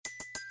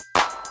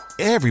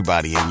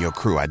Everybody in your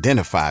crew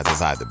identifies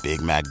as either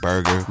Big Mac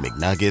Burger,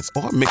 McNuggets,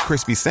 or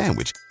McCrispy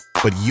Sandwich.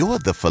 But you're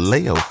the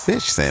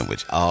Filet-O-Fish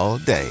Sandwich all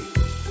day.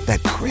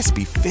 That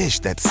crispy fish,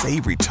 that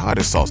savory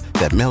tartar sauce,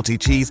 that melty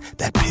cheese,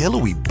 that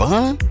pillowy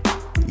bun.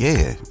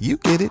 Yeah, you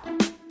get it.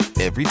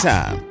 Every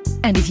time.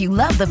 And if you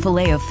love the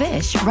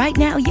Filet-O-Fish, right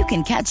now you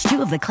can catch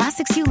two of the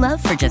classics you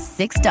love for just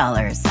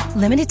 $6.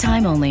 Limited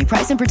time only.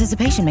 Price and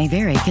participation may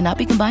vary. Cannot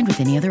be combined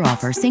with any other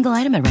offer. Single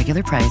item at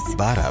regular price.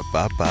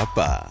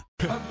 Ba-da-ba-ba-ba.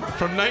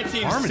 From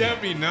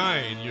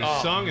 1979, your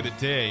song of the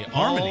day,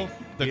 Harmony. All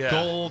the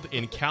Gold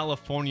in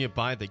California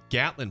by the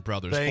Gatlin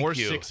Brothers. Thank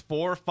you.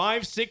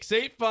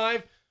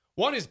 464-5685.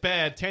 1 is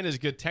bad, 10 is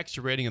good.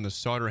 Texture rating on the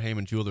Sauter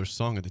Heyman Jewelers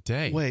song of the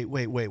day.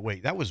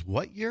 Wait. That was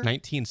what year?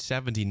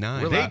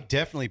 1979. They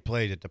definitely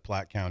played at the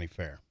Platte County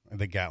Fair,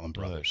 the Gatlin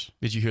Brothers.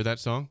 Did you hear that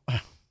song? Did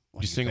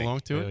you sing along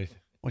to it?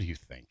 What do you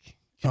think?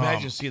 Can you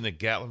imagine seeing the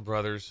Gatlin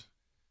Brothers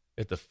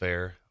at the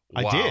fair?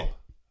 Wow.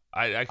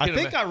 I did. I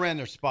think I ran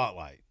their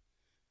spotlight.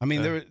 I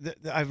mean,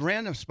 I've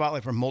ran the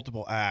spotlight for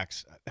multiple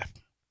acts.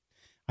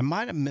 I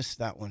might have missed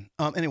that one.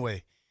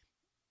 Anyway,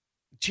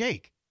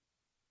 Jake,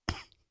 I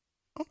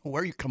don't know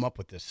where you come up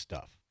with this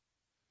stuff.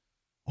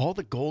 All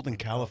the Gold in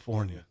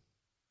California.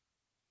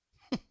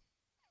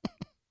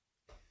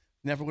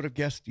 Never would have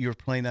guessed you were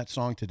playing that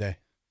song today.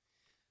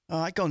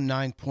 I go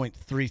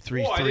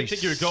 9.333. Oh, I didn't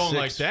think you were going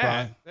like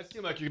that. That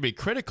seemed like you could be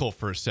critical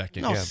for a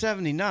second. No,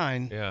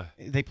 79. Yeah.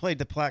 They played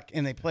the Platte,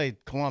 and they played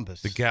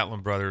Columbus. The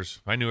Gatlin Brothers.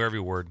 I knew every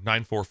word.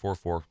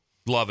 9444.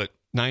 Love it.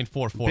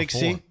 9444. Big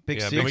C?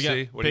 Big C? We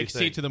C. got What do you Big C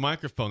think? to the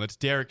microphone. That's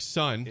Derek's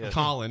son,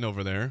 Colin,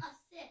 over there.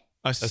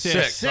 A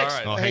six. Six. All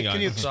right. Oh, Hey, hang on.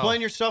 can you explain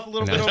yourself a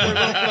little bit No. over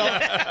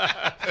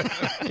there?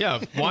 Yeah,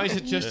 why is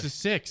it just a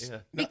 6? Yeah.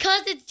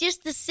 Because it's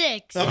just the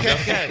 6.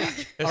 Okay.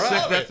 All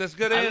right. That's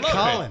good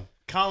answer.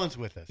 Colin's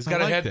with us. He's got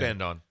a like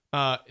headband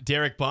on.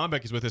 Derek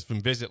Bombeck is with us from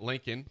Visit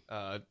Lincoln,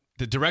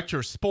 the director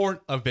of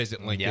sport of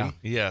Visit Lincoln.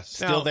 Yes.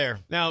 Still there.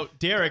 Now,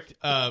 Derek,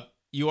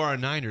 you are a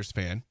Niners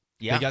fan.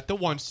 Yeah. They got the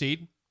 1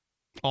 seed,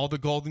 all the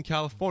gold in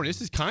California.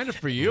 This is kind of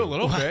for you a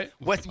little bit.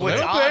 What's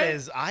little odd bit.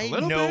 is I A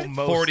little know bit.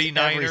 most 49ers.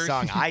 every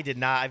song. I did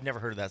not. I've never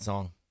heard of that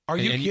song. Are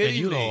you and kidding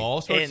you know me?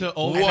 all sorts of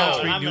old And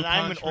country, I'm new an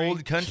country.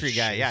 old country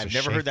guy. Yeah, I've It's a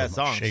never heard that Schaefer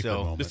song. Schaefer So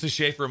moment. This is a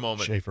Schaefer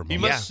moment. Schaefer He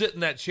moment. must sit in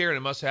that chair, and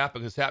it must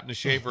happen because it's happened to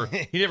Schaefer.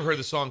 He never heard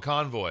the song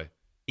Convoy.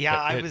 yeah,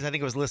 But I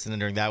think I was listening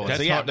during that one. That's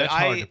so yeah, hard- but that's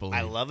hard to believe.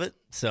 I love it.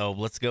 So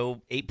let's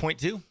go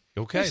 8.2.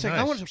 Okay, Wait a second,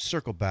 nice. I want to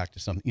circle back to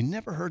something. You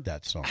never heard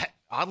that song.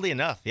 Oddly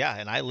enough, yeah.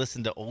 And I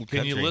listen to old Can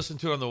country. you listen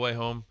to it on the way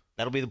home?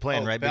 That'll be the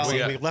plan, right? Bella,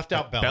 Big C? we left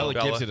out Bella. Bella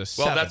gives it a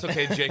 7. Well, that's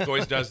okay. Jake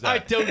always does that. I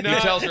do not.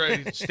 He tells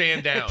her,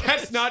 stand down.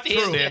 That's not true.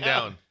 Stand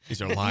down.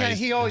 These are Yeah, lies.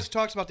 he always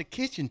talks about the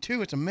kitchen,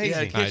 too. It's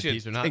amazing. kitchen.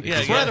 These are not Yeah,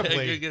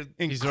 incredibly, yeah.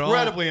 These are all-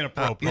 incredibly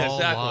inappropriate. Yeah, all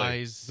exactly.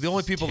 lies. The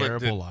only people that-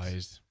 terrible that-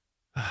 lies.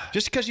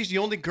 Just because she's the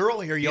only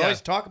girl here, you Yeah.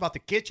 always talk about the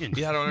kitchen.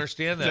 Yeah, I don't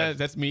understand that.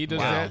 That's me. Does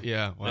Wow. that?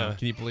 Yeah. Wow. Yeah.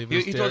 Can you believe He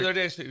this? told the Derek?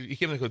 other day, he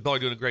came in and goes, Bella,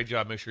 doing a great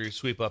job. Make sure you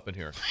sweep up in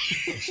here.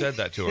 He said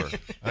that to her.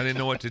 I didn't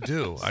know what to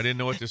do. I didn't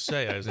know what to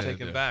say. I was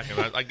taken back.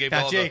 And I gave Now,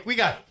 Bella Jake,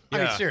 I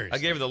mean, serious. I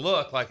gave her the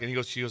look, like,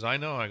 and she goes, I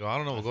know. I go, I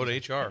don't know. We'll go to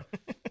HR.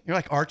 You're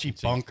like Archie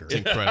Bunker. It's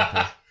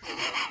incredible.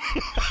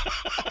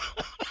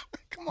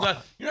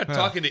 You're not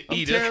talking to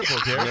Edith. terrible,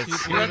 Derek.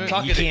 You're not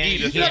talking You to can't-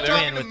 Edith. you in can't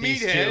there. win with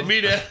these two.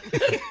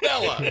 Meathead.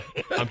 Bella.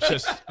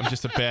 I'm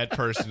just a bad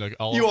person. Like,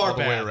 all You are all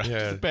the way bad. around. Yeah.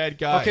 Just a bad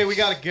guy. Okay, we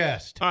got a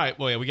guest. All right.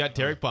 Well, yeah, we got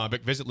Derek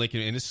Bombeck, Visit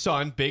Lincoln, and his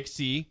son, Big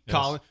C,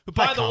 Colin. Who,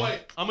 by the way,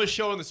 I'm going to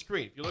show on the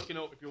screen. If you're looking,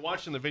 if you're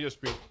watching the video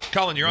screen,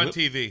 Colin, you're on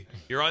TV.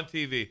 You're on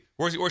TV.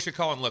 Where should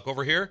Colin look?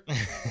 Over here?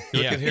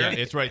 You looking here? yeah,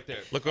 it's right there.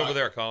 Look over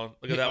there, Colin.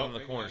 Look at that one in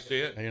the corner. See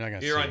it? You're not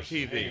gonna You're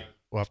see on it. TV.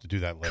 We'll have to do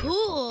that later.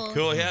 Cool.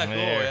 Cool, yeah,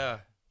 There. Yeah.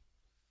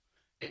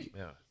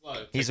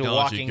 He's a Technology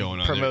walking going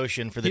on there.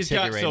 promotion for the He's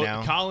ticket got, right so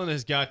now. Colin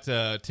has got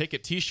a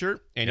ticket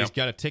T-shirt, and he's Yep.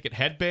 got a ticket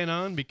headband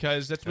on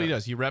because that's what he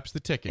does. He reps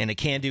the ticket. And a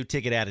can-do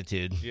ticket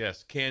attitude.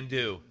 Yes, can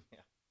do.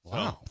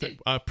 Wow.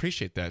 I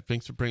appreciate that.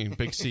 Thanks for bringing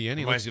Big C in.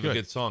 He Reminds looks me of a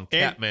good. good song,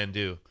 And-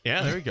 Catmandu.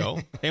 Yeah, there you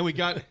go. And we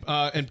got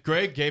and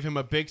Greg gave him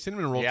a big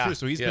cinnamon roll Yeah. too,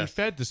 so he's been Yes.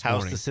 fed this House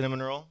morning. the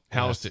cinnamon roll.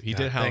 Housed it. He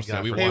did thank house God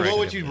it. We for Hey, watched what it.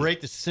 would you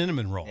rate the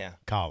cinnamon roll, Yeah.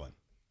 Colin?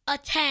 A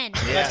 10.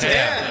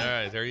 Yeah.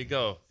 All right, there you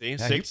go. See, Yeah,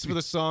 6 for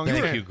the song.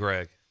 Thank you,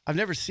 Greg. I've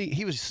never seen.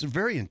 He was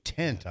very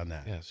intent on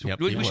that. Yes. Yep,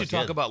 we he should was.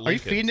 talk about Are you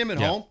Lincoln. feeding him at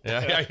home?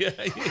 Yeah.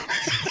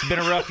 It's been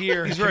a rough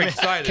year. He's very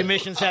excited.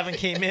 Commissions haven't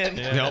came in.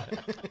 Nope.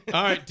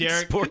 All right,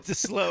 Derek. Sports is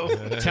slow.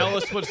 Tell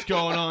us what's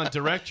going on.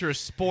 Director of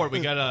Sport. We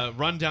got a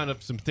rundown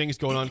of some things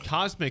going on.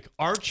 Cosmic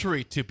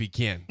Archery to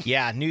begin.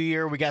 Yeah, new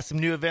year. We got some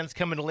new events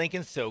coming to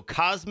Lincoln. So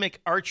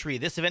Cosmic Archery.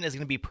 This event is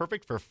going to be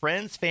perfect for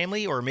friends,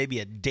 family, or maybe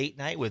a date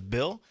night with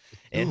Bill.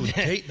 And Ooh,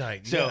 date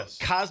night, So yes.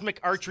 Cosmic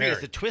Archery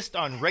is a twist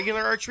on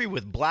regular archery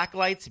with black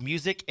lights,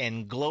 music,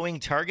 and glowing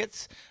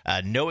targets.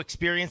 No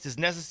experience is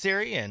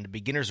necessary, and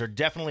beginners are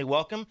definitely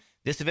welcome.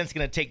 This event's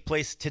going to take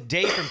place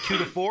today from 2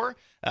 to 4.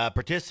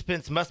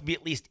 Participants must be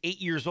at least 8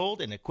 years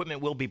old, and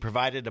equipment will be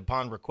provided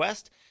upon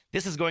request.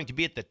 This is going to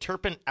be at the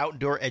Turpin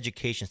Outdoor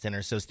Education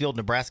Center. So it's the old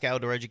Nebraska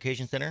Outdoor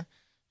Education Center.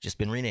 just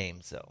been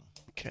renamed. So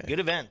Okay. good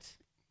event.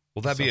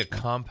 Will that be a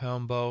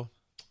compound bow?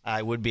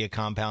 I would be a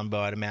compound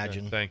bow, I'd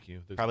imagine. Yeah, thank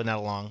you. Probably not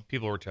a long.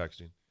 People were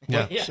texting.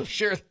 Yeah. Yeah,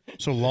 sure.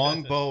 So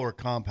long bow or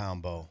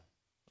compound bow?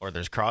 Or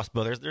there's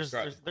crossbow.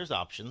 There's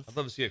options. I'd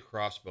love to see a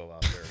crossbow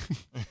out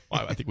there.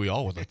 Well, I think we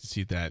all would like to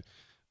see that.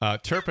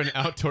 Turpin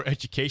Outdoor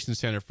Education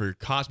Center for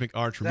Cosmic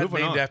Arts. Is that Moving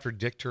named on. after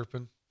Dick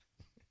Turpin?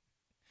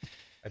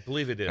 I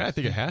believe it is. I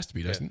think it has to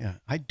be, doesn't it? Yeah,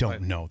 I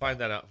don't know. Find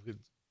that out. Can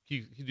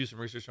you do some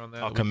research on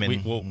that? I'll come in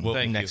next We'll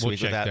week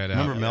check with that. that out.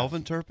 Remember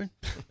Melvin Turpin?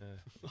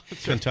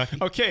 Kentucky.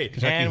 Okay.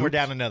 And we're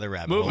down another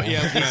rabbit hole. Moving.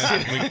 Yeah.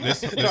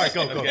 Sorry,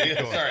 go.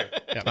 Sorry.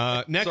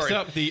 Next Sorry.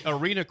 up, the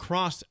Arena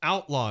Cross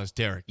Outlaws,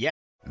 Derek.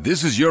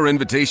 This is your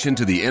invitation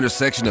to the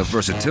intersection of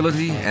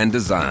versatility and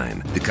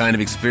design. The kind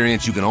of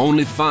experience you can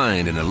only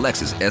find in a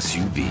Lexus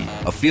SUV.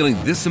 A feeling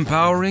this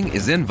empowering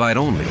is invite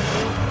only.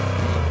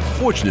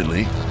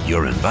 Fortunately,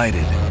 you're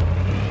invited.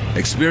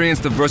 Experience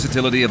the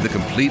versatility of the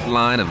complete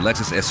line of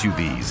Lexus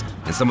SUVs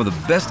and some of the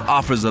best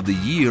offers of the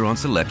year on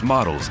select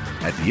models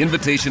at the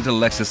Invitation to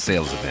Lexus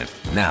sales event,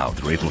 now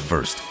through April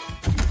 1st.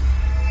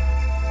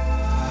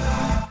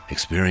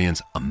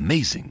 Experience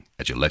amazing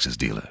at your Lexus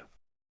dealer.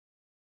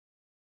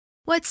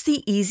 What's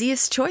the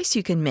easiest choice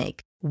you can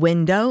make?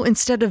 Window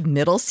instead of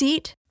middle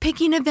seat?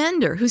 Picking a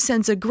vendor who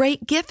sends a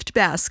great gift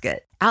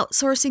basket?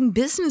 Outsourcing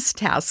business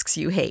tasks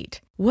you hate?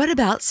 What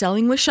about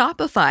selling with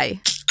Shopify?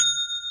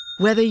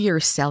 Whether you're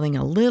selling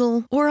a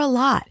little or a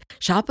lot,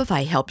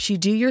 Shopify helps you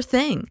do your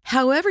thing,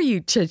 however you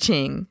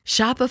cha-ching.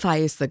 Shopify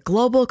is the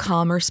global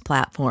commerce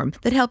platform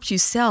that helps you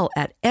sell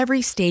at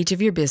every stage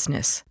of your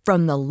business.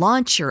 From the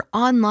launch your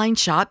online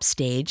shop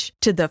stage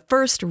to the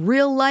first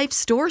real-life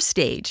store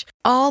stage,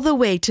 all the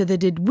way to the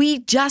did we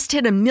just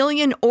hit 1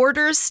 million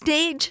orders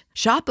stage.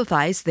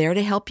 Shopify's there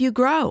to help you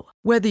grow.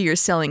 Whether you're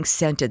selling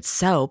scented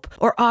soap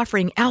or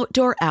offering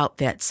outdoor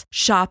outfits,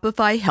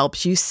 Shopify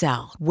helps you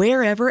sell.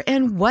 Wherever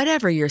and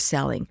whatever you're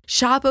selling,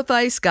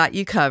 Shopify's got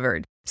you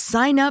covered.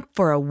 Sign up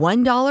for a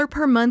 $1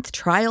 per month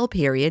trial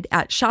period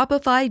at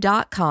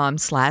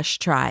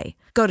shopify.com/try.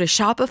 Go to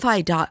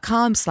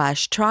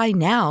shopify.com/try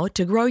now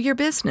to grow your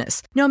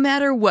business, no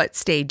matter what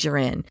stage you're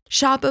in.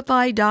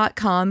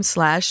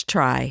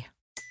 Shopify.com/try.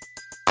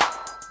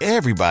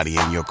 Everybody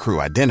in your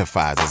crew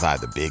identifies as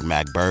either Big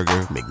Mac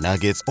Burger,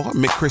 McNuggets, or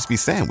McCrispy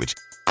Sandwich.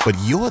 But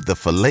you're the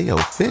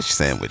Filet-O-Fish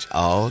Sandwich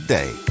all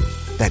day.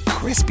 That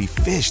crispy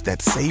fish,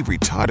 that savory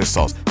tartar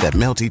sauce, that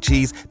melty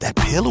cheese, that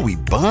pillowy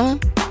bun.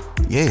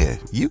 Yeah,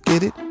 you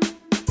get it.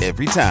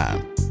 Every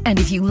time. And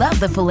if you love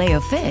the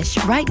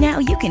Filet-O-Fish, right now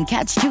you can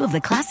catch 2 of the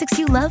classics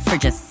you love for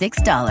just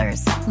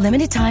 $6.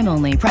 Limited time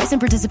only. Price and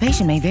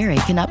participation may vary.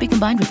 Cannot be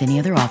combined with any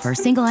other offer.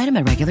 Single item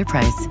at regular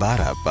price.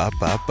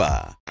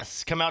 Ba-da-ba-ba-ba.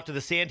 Come out to the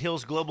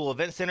Sandhills Global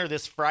Event Center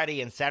this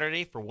Friday and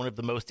Saturday for one of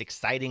the most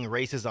exciting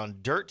races on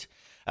dirt.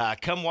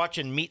 Come watch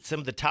and meet some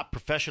of the top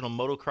professional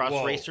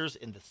motocross racers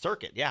in the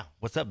circuit. Yeah.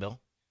 What's up, Bill?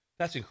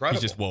 That's incredible.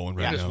 He's just whoaing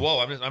right now. Whoa,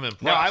 I'm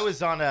impressed. No, I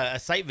was on a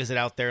site visit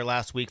out there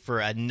last week for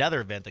another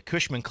event. The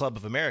Cushman Club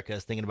of America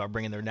is thinking about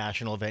bringing their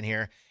national event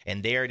here,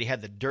 and they already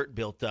had the dirt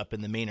built up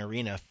in the main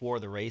arena for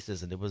the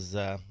races, and it was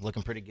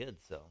looking pretty good.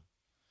 So,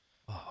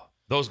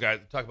 Those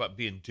guys talk about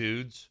being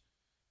dudes.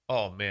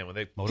 Oh man, when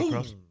they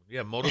Motocross?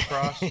 Yeah,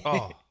 motocross.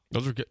 Oh,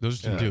 Those are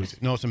some dudes.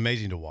 No, it's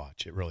amazing to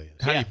watch. It really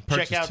is. How do you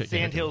purchase check out tickets?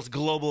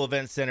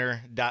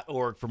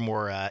 sandhillsglobaleventcenter.org for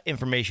more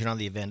information on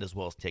the event as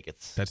well as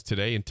tickets. That's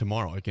today and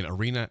tomorrow. Again,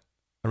 Arena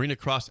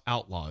Cross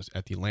Outlaws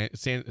at the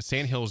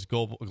Sandhills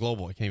Global.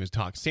 I can't even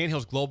talk.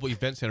 Sandhills Global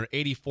Event Center,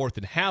 84th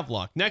and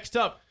Havelock. Next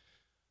up,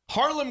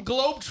 Harlem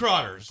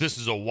Globetrotters. this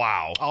is a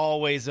wow.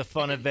 Always a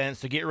fun event,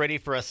 so get ready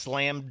for a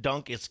slam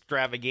dunk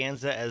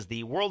extravaganza as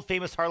the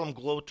world-famous Harlem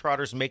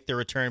Globetrotters make their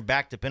return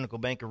back to Pinnacle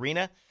Bank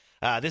Arena.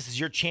 This is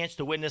your chance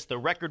to witness the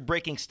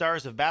record-breaking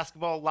stars of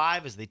basketball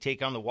live as they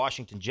take on the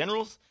Washington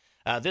Generals.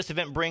 This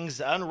event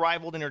brings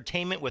unrivaled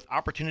entertainment with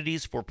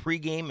opportunities for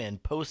pregame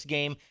and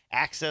postgame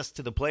access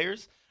to the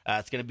players.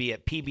 It's going to be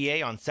at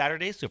PBA on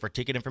Saturday, so for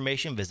ticket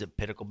information, visit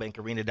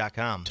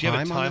pinnaclebankarena.com. Do you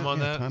have a time on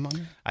Yeah, that? time on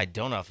that? I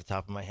don't off the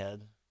top of my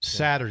head.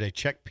 Saturday,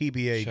 check Check it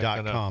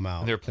PBA.com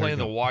out. And they're playing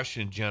the There you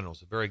Washington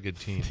Generals, a very good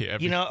team. Yeah,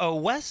 You know, a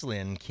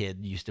Wesleyan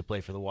kid used to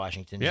play for the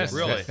Washington yes,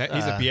 Generals. Really?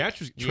 he's a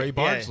Beatrice. Trey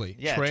Bardsley.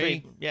 Yeah,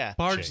 Trey yeah.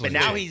 Bardsley. But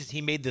now he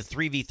made the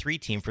 3v3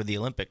 team for the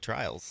Olympic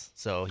trials.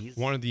 So he's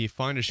one of the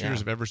finest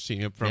shooters I've ever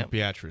seen from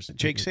Beatrice. go.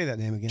 Jake, say that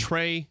name again.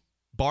 Trey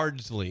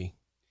Bardsley.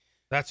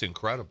 That's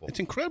incredible. It's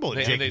incredible that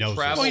They- Jake and they knows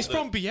travel- this. Well,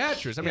 he's from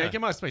Beatrice. I mean, Yeah. I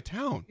came out of my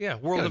town. Yeah, I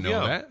world gotta of know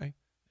young. that.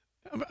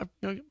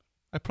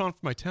 I put on for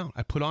my town.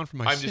 I put on for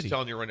my I'm city. just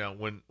telling you right now.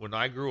 When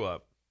I grew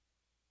up,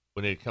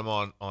 when they come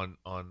on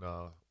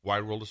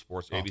Wide World of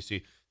Sports,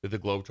 ABC, that the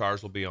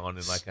Globetrotters will be on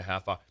in like a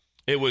half hour.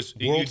 It was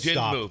World you didn't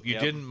stop. move. You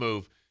didn't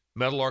move.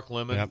 Metal Arc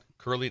Lemon, Yep.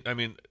 Curly. I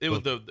mean, it was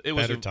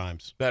Better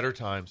times. Better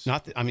times.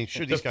 Not. I mean,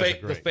 sure, the these guys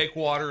fake are great. the fake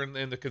water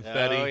and the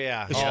confetti. Oh,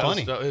 yeah. It's all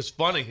funny. the stuff. It's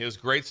funny. It was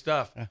great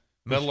stuff. Yeah.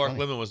 Metal It's Arc funny.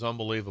 Lemon was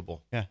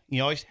unbelievable. Yeah,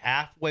 you always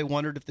halfway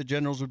wondered if the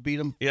Generals would beat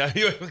them. Yeah,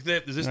 is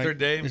this their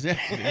day? Is Is it-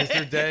 this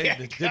their day? Yeah,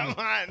 They come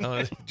didn't-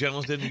 on.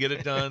 Generals didn't get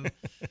it done.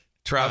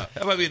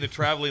 That might be the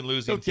traveling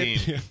losing team.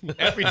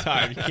 Every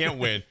time. You can't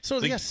win. So,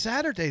 this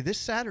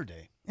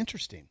Saturday.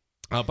 Interesting.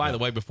 By the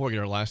way, before we get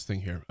our last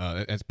thing here,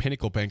 at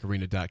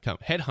pinnaclebankarena.com,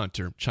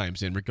 Headhunter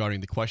chimes in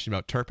regarding the question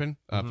about Turpin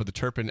for the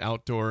Turpin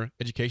Outdoor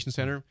Education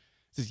Center.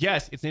 It says,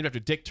 yes, it's named after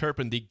Dick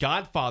Turpin, the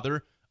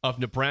godfather of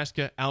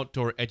Nebraska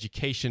outdoor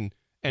education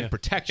and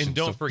protection. And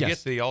don't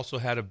forget, they also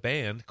had a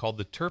band called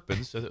the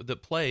Turpins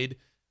that played.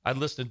 I'd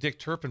listen to Dick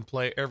Turpin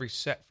play every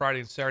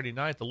Friday and Saturday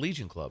night at the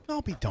Legion Club.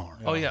 I'll be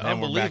darned. Oh, yeah, and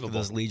unbelievable. we're back to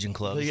those Legion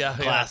clubs. Yeah,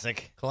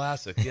 Classic.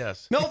 Classic,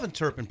 yes. Melvin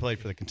Turpin played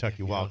for the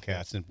Kentucky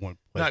Wildcats. And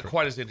Not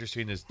quite as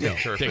interesting as Dick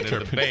Turpin and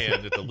the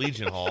band at the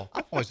Legion Hall.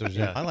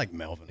 I like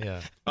Melvin.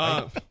 Yeah.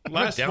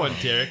 Last one,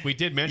 Derek. We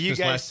did mention You this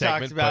guys last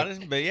segment. talked about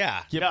it, but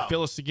yeah.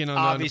 Fill us again on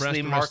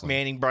Obviously, Nebraska Mark wrestling.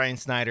 Manning, Brian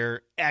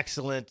Snyder,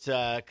 excellent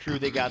crew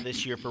they got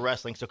this year for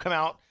wrestling. So come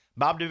out,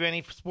 Bob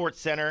Devaney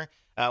Sports Center.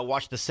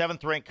 Watch the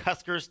 7th-ranked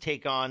Huskers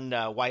take on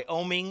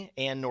Wyoming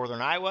and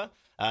Northern Iowa.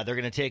 They're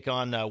going to take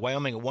on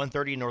Wyoming at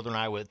 1:30, Northern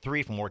Iowa at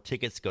 3. For more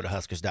tickets, go to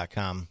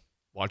Huskers.com.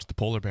 Watch the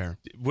polar bear.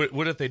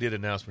 What if they did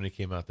announce when he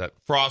came out that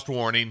frost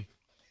warning?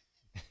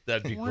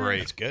 That'd be great.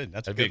 That's good.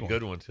 That'd be a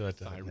good one, too.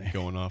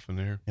 Going off in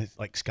there. It's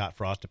like Scott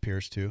Frost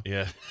appears, too.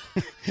 Yeah.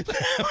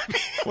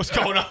 What's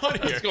going on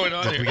here? What's going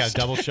on here? We got a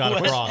double shot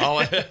of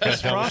Frost.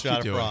 Double shot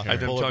of Frost. I'm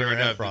telling you right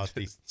now,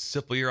 Frosty.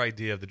 simply your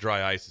idea of the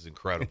dry ice is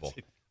incredible.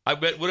 I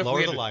bet. What if Lower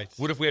we the had lights.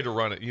 What if we had to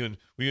run it? You and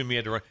me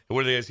had to run.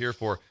 What are they guys here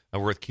for? We're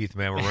with Keith,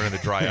 man. We're running the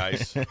dry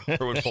ice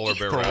for when polar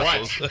bear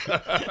wrestles.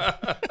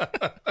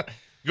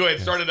 Go ahead,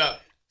 start it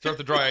up. Start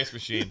the dry ice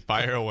machine.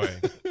 Fire away.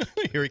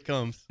 Here he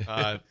comes.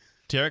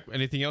 Derek,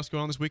 anything else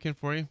going on this weekend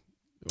for you?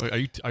 Are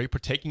you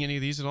partaking any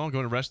of these at all?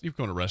 Going to wrestling? You're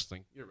going to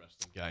wrestling. You're a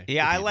wrestling guy.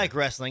 Yeah, I like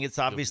wrestling. It's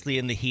obviously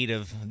in the heat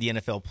of the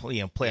NFL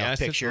playoff Yes,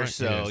 that's picture, right.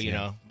 so It is,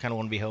 kind of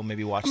want to be home,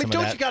 maybe watch I mean, some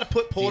don't of that. you got to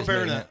put polar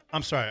bear in that?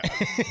 I'm sorry.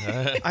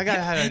 I got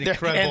had an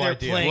incredible and they're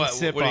idea. playing What do you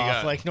sip-off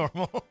got? like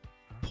normal.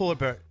 Polar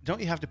bear.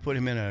 Don't you have to put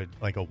him in a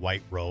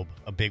white robe,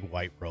 a big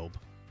white robe?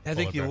 I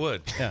think you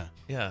would. Yeah,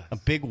 Yeah. a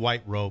big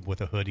white robe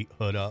with a hood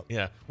up.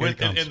 Yeah. Here he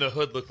comes. And the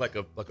hood looked like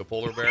a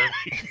polar bear.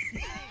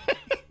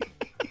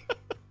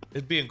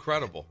 It'd be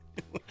incredible.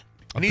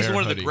 And he's bear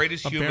one of the hoodie.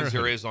 greatest A bear humans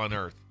there hoodie. is on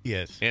earth.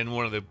 Yes. And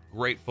one of the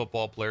great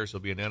football players. He'll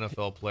be an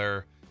NFL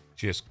player.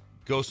 Just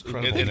goes.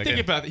 Think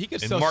about it. He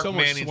could and sell Mark so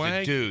much Manning's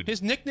swag. the dude.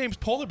 His nickname's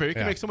Polar Bear. He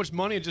can Yeah. make so much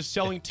money just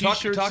selling Talk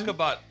T-shirts.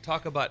 about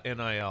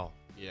NIL.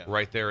 Yeah.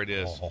 Right there it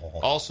is.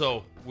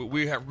 Also,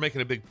 we're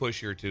making a big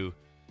push here to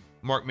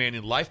Mark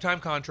Manning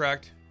lifetime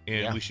contract,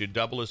 and we should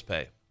double his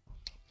pay.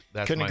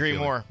 That's Couldn't my agree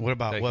feeling. more. What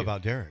Thank you.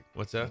 about Derek?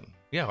 What's that?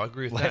 Yeah, I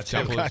agree with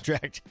Lifetime that.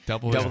 contract.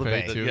 Double Double his the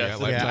pay, bank. too. Yes. Yeah,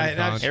 lifetime Yeah,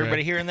 contract.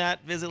 Everybody hearing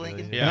that? Visit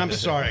Lincoln? And I'm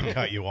sorry I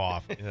cut you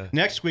off. Yeah.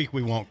 Next week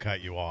we won't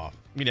cut you off.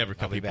 We never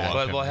cut people back. off.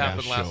 But what on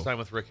happened the last show. time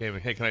with Rick Heyman?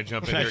 Hey, can I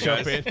jump in Can I here,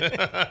 jump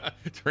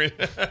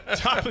guys?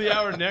 Top of the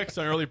hour next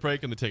on Early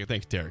Break on the Ticket.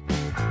 Thanks, Derek.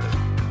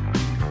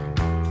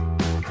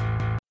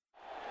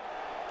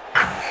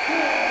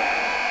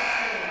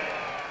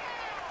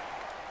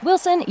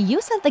 Wilson,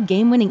 you sent the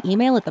game-winning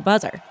email at the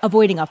buzzer,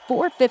 avoiding a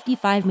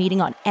 4:55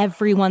 meeting on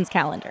everyone's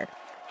calendar.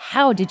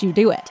 How did you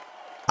do it?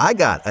 I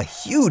got a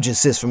huge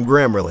assist from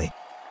Grammarly,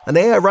 an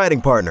AI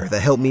writing partner that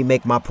helped me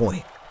make my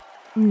point.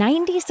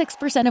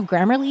 96% of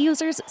Grammarly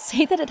users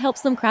say that it helps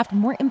them craft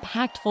more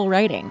impactful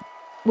writing.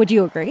 Would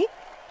you agree?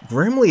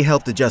 Grammarly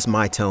helped adjust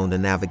my tone to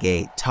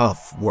navigate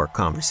tough work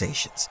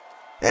conversations.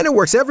 And it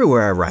works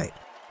everywhere I write,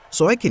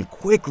 so I can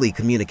quickly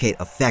communicate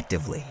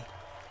effectively.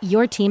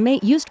 Your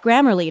teammate used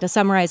Grammarly to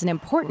summarize an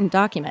important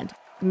document,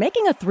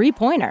 making a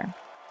 3-pointer.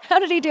 How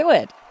did he do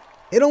it?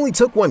 It only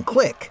took one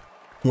click.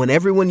 When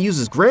everyone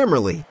uses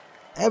Grammarly,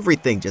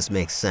 everything just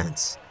makes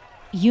sense.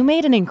 You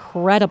made an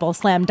incredible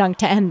slam dunk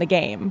to end the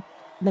game.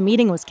 The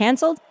meeting was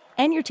canceled,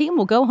 and your team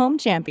will go home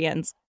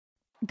champions.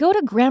 Go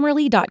to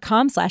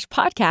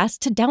Grammarly.com/podcast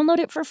to download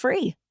it for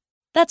free.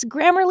 That's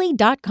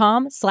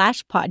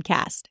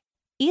Grammarly.com/podcast.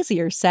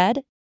 Easier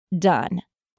said, done.